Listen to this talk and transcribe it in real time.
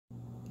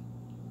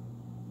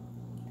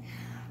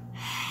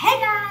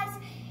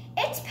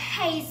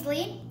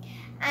Paisley,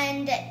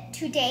 and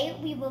today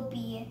we will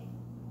be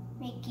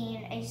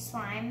making a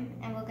slime,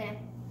 and we're gonna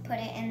put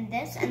it in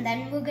this, and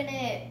then we're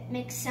gonna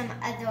mix some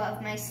other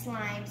of my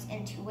slimes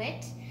into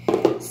it.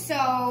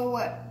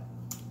 So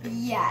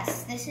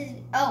yes, this is,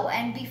 oh,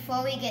 and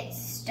before we get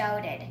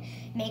started,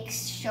 make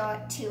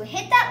sure to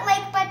hit that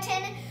like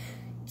button,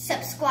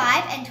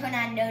 subscribe, and turn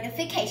on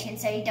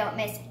notifications so you don't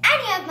miss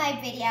any of my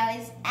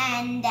videos.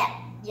 And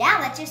yeah,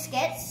 let's just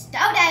get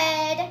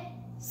started.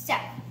 So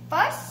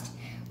first,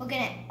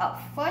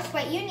 first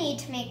what you need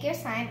to make your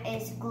slime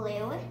is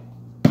glue,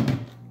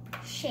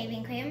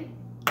 shaving cream,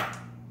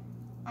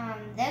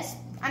 this.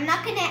 I'm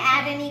not gonna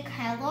add any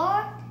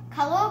color,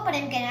 but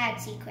I'm gonna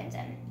add sequins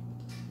in.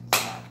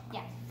 So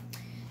yeah.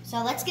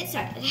 So let's get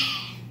started.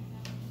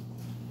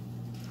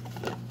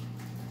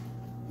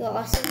 You'll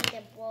also need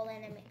a bowl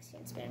and a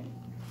mixing spoon.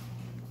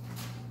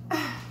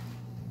 I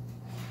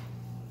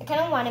kind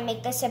of want to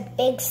make this a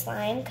big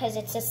slime because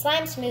it's a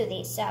slime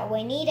smoothie, so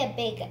we need a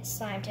big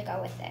slime to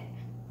go with it.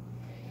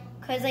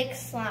 Because like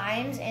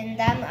slimes in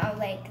them are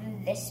like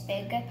this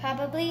big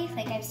probably,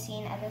 like I've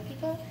seen other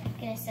people. I'm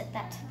gonna set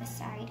that to the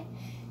side.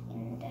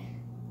 And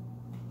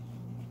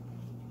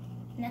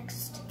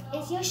next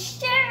is your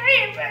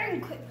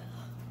shaving cream.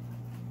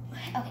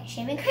 Okay,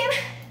 shaving cream.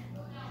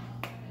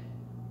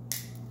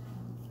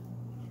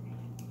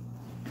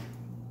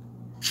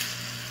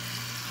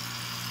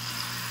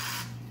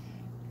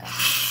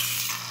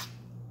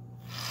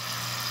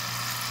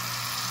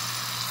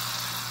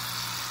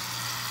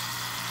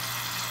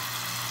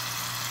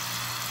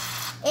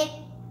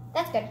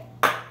 That's good.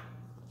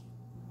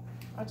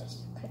 I'll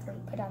just quickly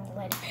put on the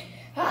lid.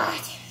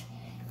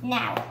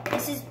 Now,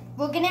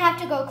 we're gonna have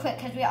to go quick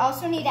because we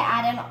also need to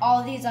add in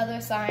all these other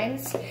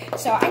slimes.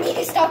 So I need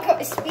to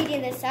start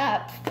speeding this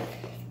up.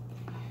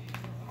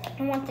 I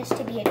don't want this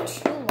to be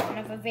too long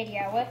of a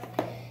video.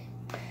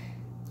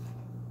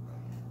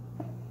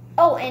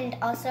 Oh, and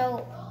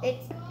also,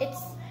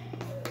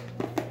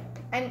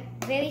 I'm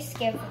very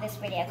scared for this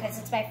video because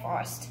it's my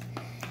first.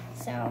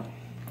 So,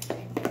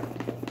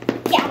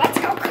 yeah, let's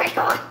go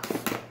quicker.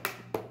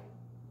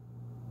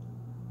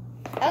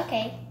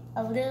 Okay,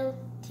 a little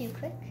too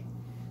quick.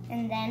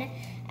 And then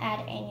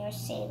add in your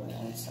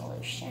saline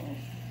solution.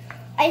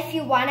 If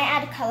you want to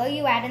add color,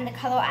 you add in the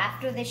color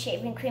after the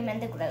shaving cream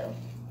and the glue.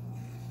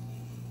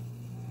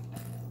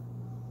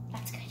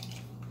 That's good.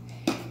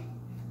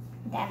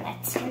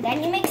 And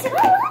then you mix it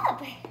all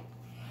up.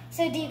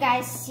 So do you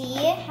guys see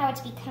how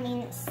it's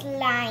becoming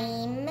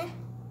slime?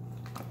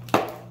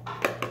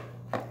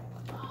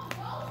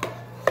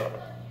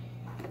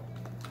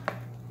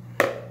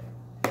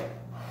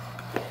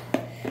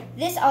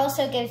 This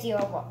also gives you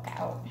a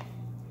workout.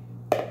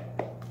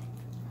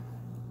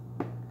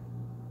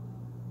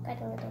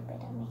 Got a little bit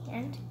on my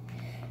hand.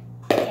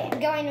 Okay, I'm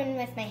going in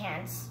with my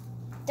hands.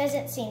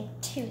 Doesn't seem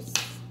too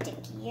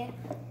sticky.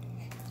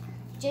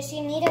 Just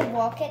you need to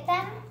work it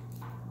then.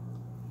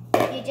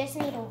 You just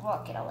need to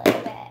work it a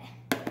little bit.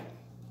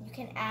 You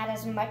can add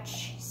as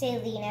much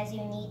saline as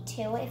you need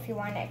to if you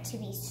want it to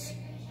be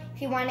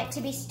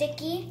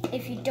sticky.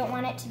 If you don't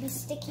want it to be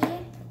sticky.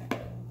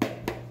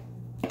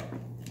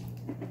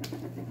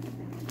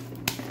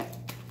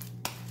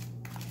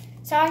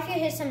 Sorry if you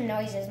hear some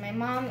noises. My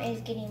mom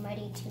is getting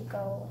ready to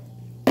go.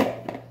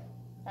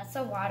 That's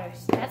the water.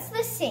 That's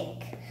the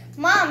sink.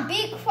 Mom,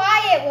 be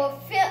quiet. We're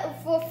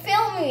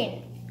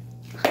filming.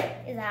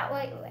 Is that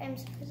what I'm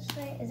supposed to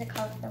say? Is it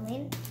called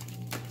filming?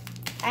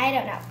 I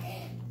don't know.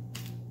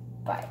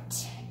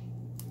 But,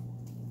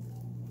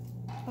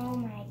 oh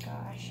my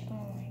gosh.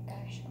 Oh my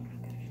gosh. Oh my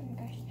gosh. Oh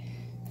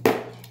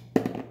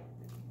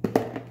my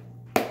gosh.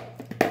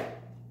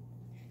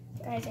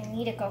 Guys, I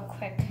need to go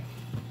quick.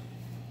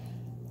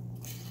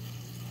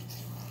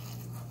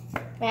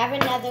 I have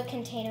another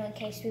container in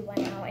case we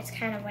run out. It's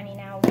kind of running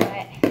out,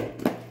 but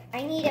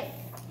I need to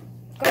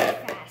go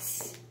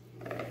fast.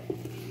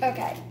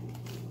 Okay.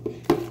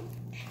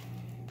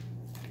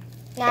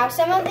 Now,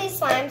 some of these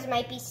slimes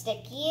might be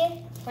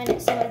sticky when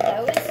it's some of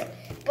those,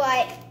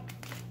 but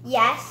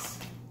yes.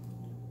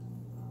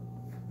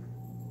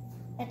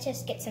 Let's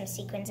just get some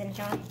sequins in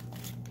here.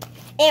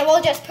 And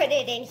we'll just put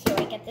it in here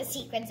and get the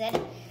sequins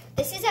in.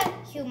 This is a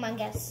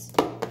humongous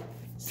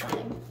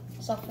slime.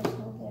 So first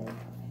we'll very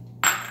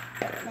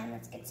perfect. Then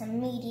let's get some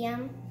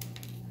medium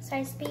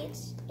size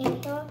beads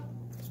in here.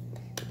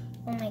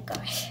 Oh my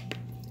gosh.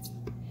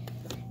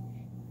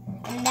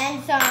 And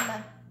then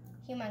some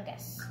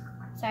humongous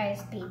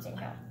size beads in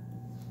here.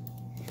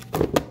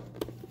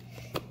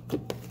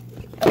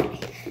 Okay.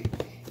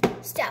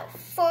 So,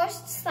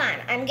 first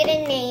slime. I'm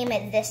gonna name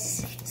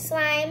this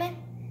slime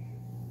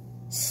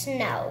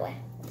Snow.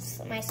 It's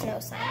my snow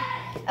slime.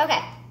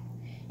 Okay.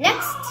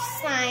 Next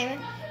slime.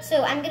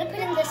 So I'm gonna put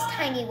in this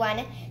tiny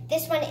one.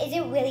 This one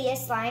isn't really a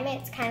slime,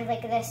 it's kind of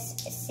like this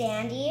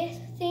sandy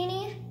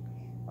thingy.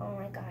 Oh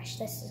my gosh,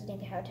 this is gonna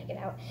be hard to get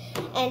out.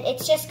 And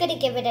it's just gonna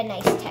give it a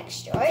nice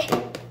texture.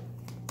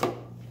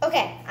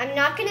 Okay, I'm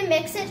not gonna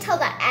mix it till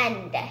the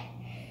end.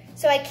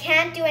 So I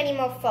can't do any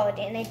more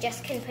folding, I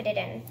just can put it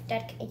in.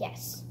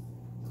 Yes.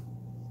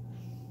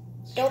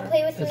 Don't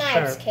play with It's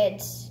knives, sharp.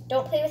 kids.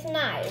 Don't play with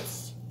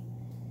knives.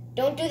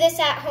 Don't do this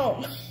at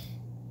home.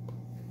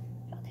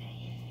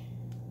 Okay.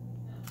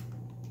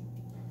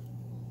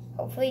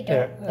 Hopefully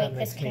don't break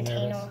this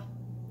container.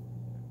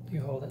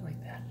 You hold it like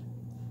that.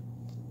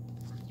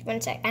 One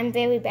sec. I'm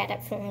very bad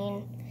at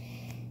filming.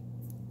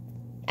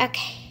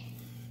 Okay.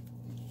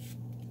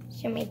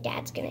 So my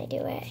dad's gonna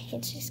do it.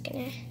 He's just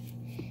gonna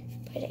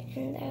put it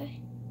in there.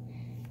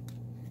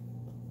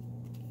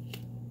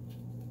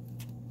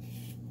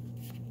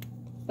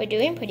 We're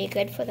doing pretty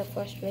good for the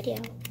first video.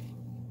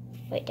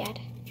 Wait, Dad.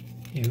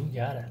 You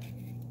got it.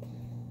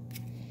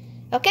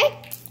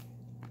 Okay.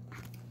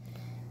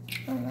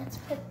 And let's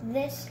put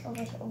this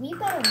over here. We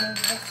better move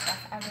this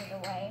stuff out of the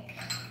way.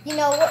 You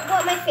know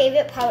what my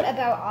favorite part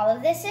about all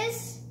of this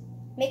is?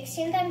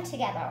 Mixing them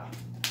together.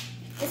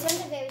 This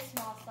one's a very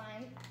small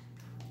slime,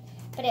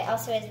 but it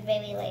also is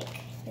very, like,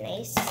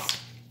 nice.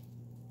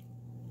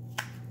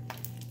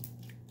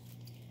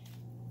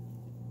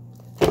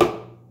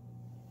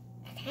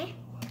 Okay.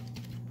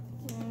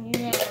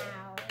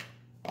 Now,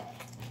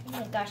 oh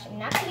my gosh, I'm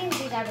not putting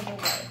these out of the way.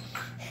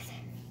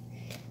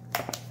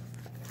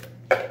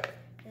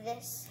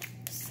 This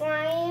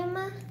slime,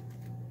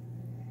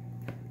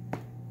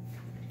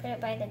 put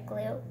it by the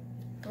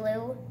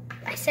glue.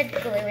 I said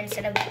glue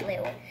instead of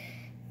blue.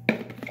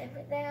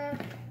 Over there.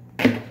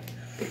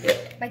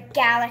 My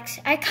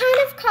galaxy. I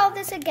kind of call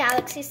this a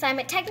galaxy slime.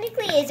 It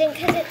technically isn't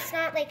because it's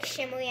not like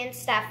shimmery and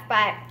stuff,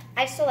 but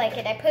I still like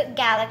it. I put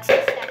galaxy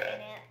stuff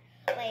in it,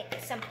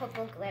 like some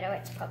purple glitter.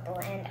 It's purple,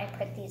 and I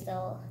put these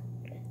little,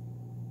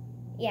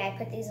 I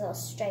put these little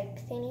stripe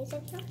thingies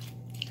in here.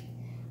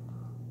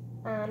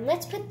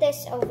 Let's put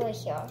this over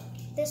here.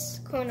 This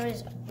corner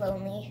is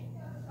lonely.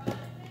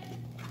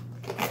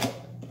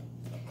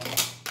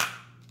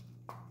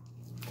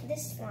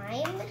 This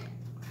slime,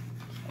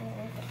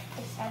 and put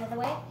this out of the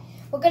way.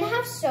 We're gonna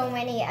have so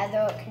many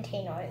other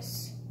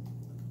containers.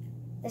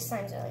 This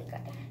slime's really good.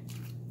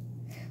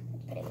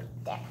 Let's put it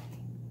right there.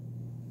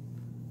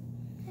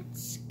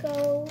 Let's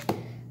go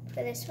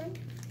for this one.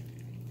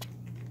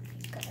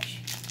 Gosh.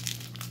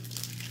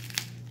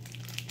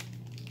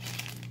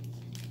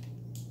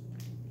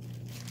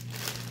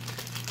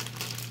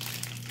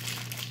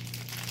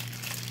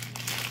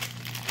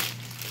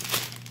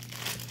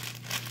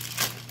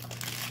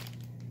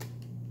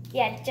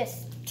 Yeah,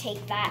 just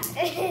take that.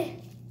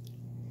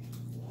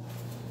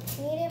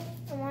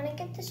 I want to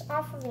get this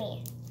off of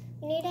me.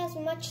 We need as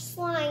much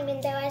slime in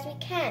there as we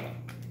can.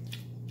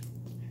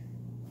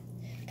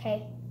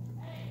 Okay,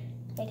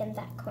 right in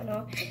that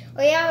corner.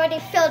 We already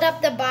filled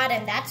up the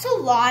bottom. That's a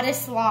lot of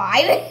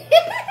slime.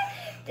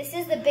 This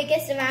is the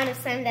biggest amount of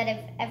slime that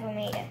I've ever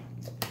made.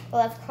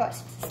 Well, of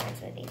course, it's a slime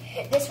smoothie.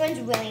 This one's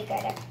really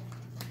good.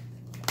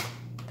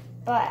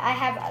 But I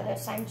have other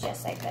slimes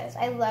just like this.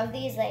 I love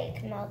these,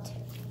 like, melted.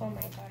 Oh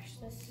my gosh,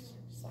 this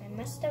slime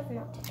must have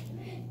melted.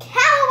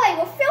 Callaway,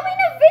 we're filming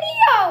a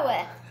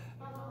video!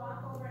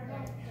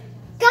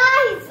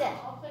 Guys!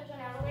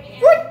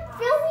 We're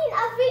filming a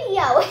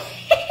video!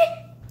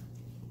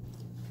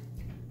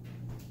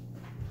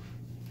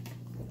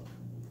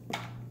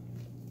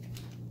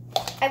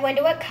 I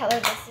wonder what color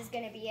this is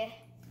gonna be.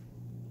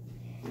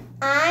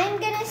 I'm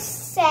gonna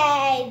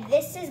say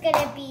this is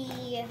gonna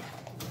be...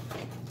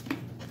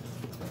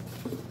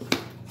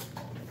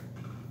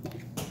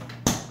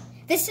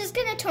 This is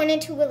gonna turn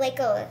into like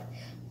a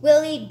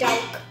really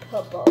dark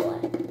purple.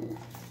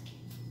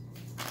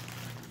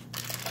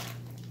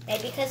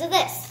 Maybe because of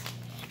this.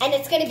 And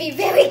it's gonna be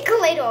very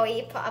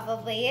glittery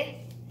probably.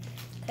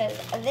 Because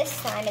this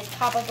slime is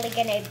probably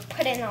gonna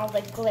put in all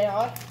the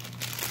glitter.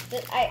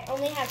 I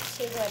only have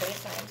 2 glittery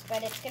slimes,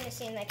 but it's gonna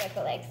seem like I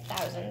put like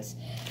thousands.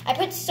 I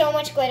put so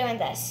much glitter in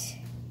this.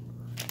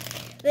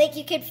 Like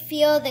you could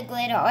feel the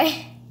glitter.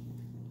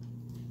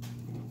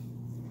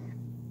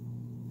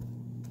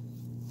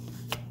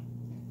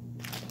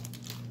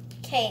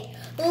 Okay,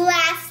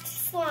 last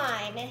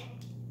slime.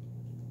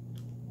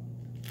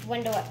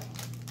 Wonder what?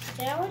 Is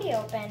it already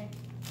open?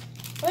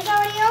 It was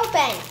already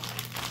open.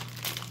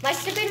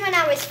 Must have been when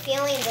I was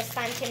feeling the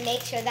slime to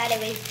make sure that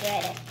it was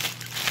good.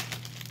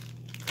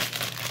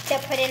 To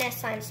put in a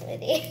slime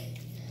smoothie.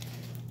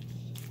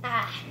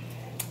 I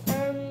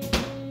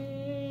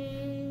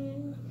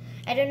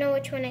don't know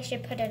which one I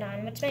should put it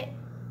on. What's my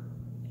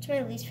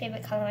least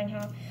favorite color in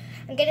here?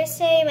 I'm gonna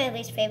say my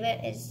least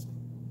favorite is,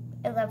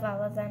 I love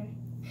all of them.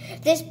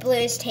 This blue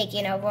is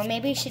taking over.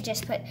 Maybe we should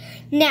just put...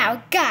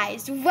 Now,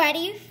 guys,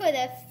 ready for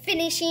the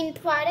finishing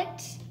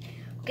product?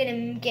 I'm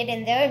gonna get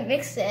in there and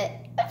mix it.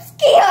 I'm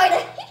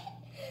scared.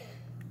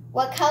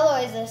 What color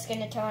is this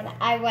gonna turn?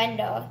 I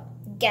wonder.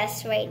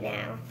 Guess right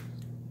now.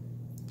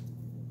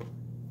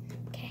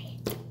 Okay.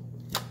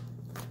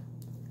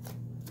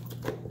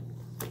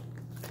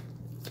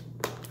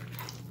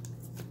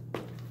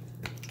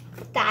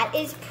 That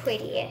is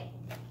pretty.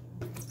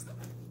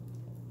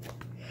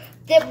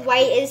 The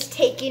white is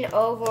taking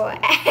over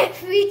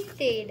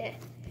everything.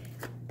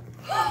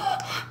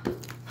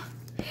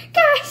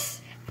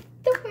 Guys,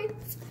 the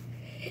white's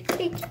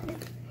taking.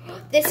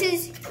 This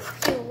is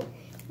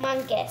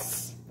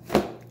humongous.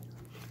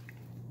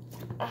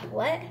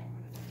 What?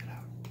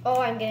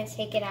 Oh, I'm gonna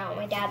take it out.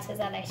 My dad says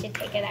that I should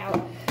take it out.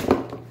 Look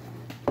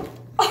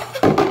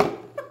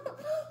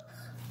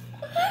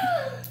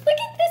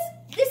at this.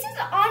 This is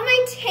on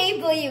my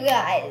table, you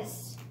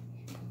guys.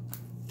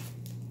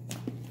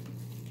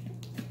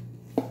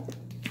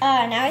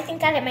 Now I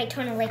think that it might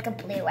turn like a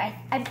blue.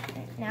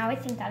 Now I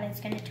think that it's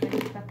gonna turn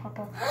into a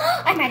purple.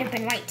 I might have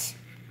been right.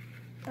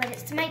 But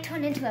it might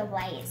turn into a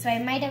white, so I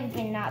might have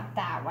been not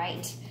that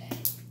right.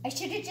 I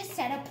should have just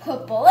said a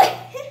purple.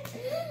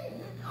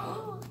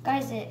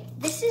 Guys,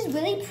 this is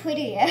really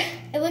pretty.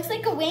 It looks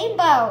like a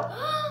rainbow.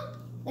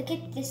 Look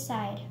at this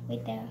side,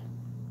 right there.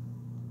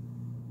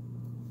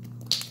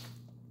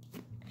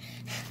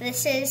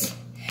 This is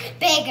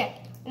big.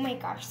 Oh my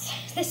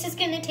gosh, this is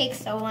gonna take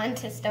so long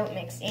to start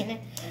mixing.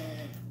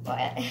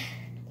 But,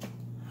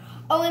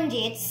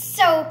 OMG, it's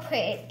so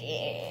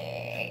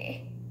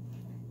pretty.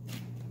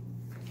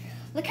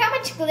 Look how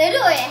much glitter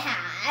it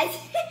has.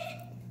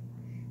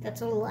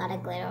 That's a lot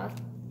of glitter.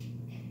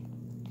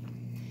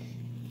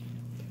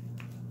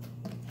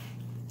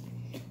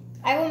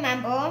 I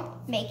remember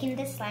making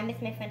this slime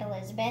with my friend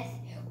Elizabeth.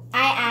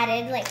 I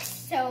added like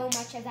so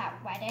much of that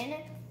red in.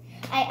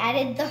 I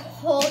added the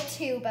whole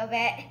tube of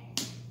it.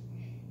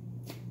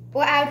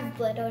 We're out of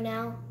glitter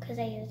now because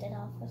I used it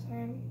all for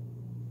slime.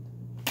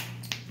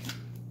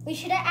 We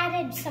should have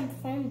added some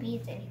foam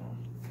beads in here.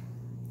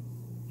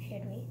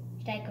 Should we?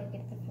 Should I go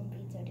get the foam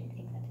beads, or do you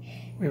think that?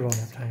 We won't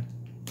have time.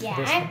 Yeah,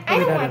 I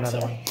don't want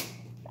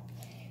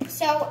to.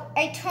 So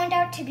it turned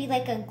out to be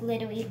like a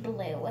glittery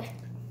blue.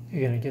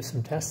 You're gonna give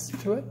some tests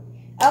to it?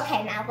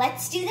 Okay, now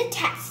let's do the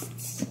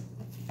tests.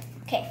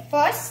 Okay,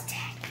 first,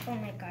 oh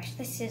my gosh,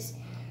 this is,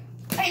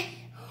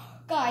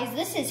 guys,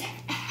 this is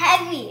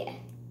heavy.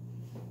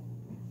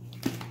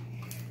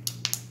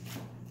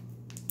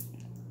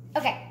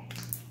 Okay.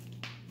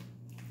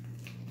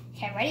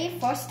 Okay, ready?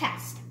 First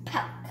test,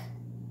 poke.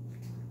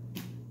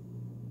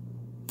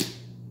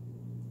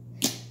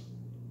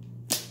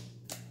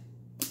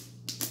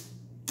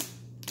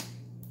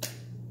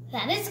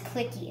 That is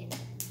clicky.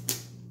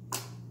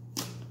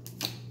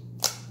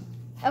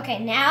 Okay,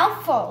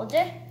 now fold.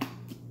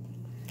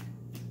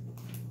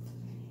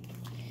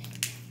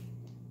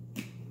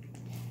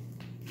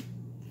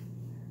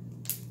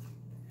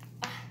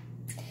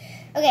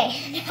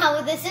 Okay,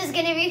 now this is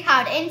gonna be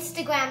hard.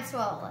 Instagram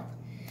swirl.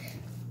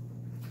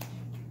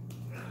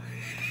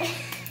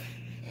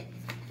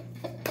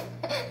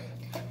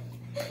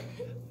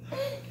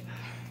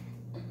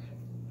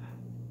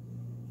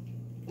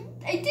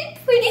 I did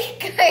pretty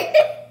good.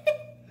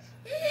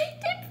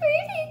 Did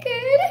pretty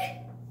good.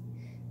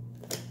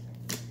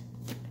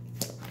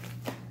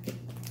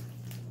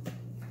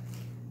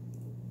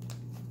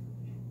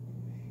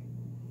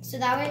 So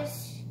that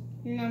was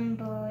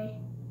number,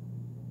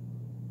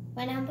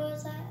 what number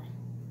was that?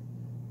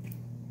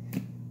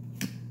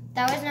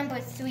 That was number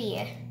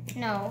 3.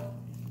 No.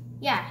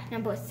 Yeah,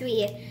 number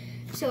 3.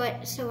 So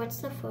what's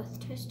the fourth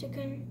test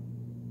again?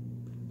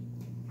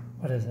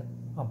 What is it?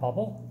 A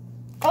bubble?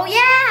 Oh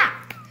yeah!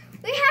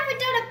 We haven't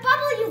done a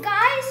bubble, you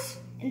guys!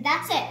 And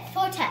that's it.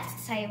 4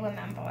 tests, I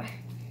remember.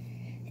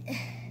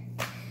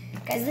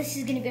 Guys, this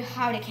is gonna be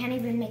hard. I can't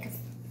even make a...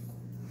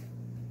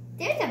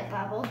 There's a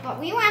bubble, but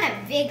we want a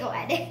big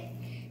one.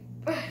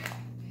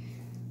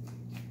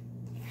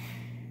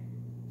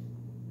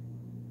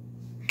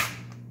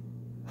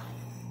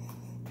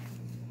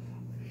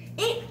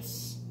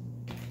 It's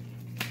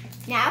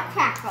now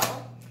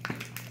crackle.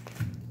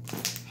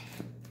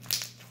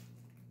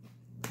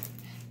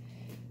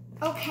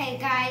 Okay,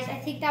 guys, I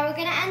think that we're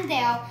gonna end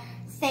there.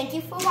 Thank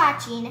you for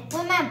watching.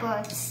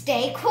 Remember,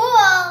 stay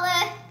cool.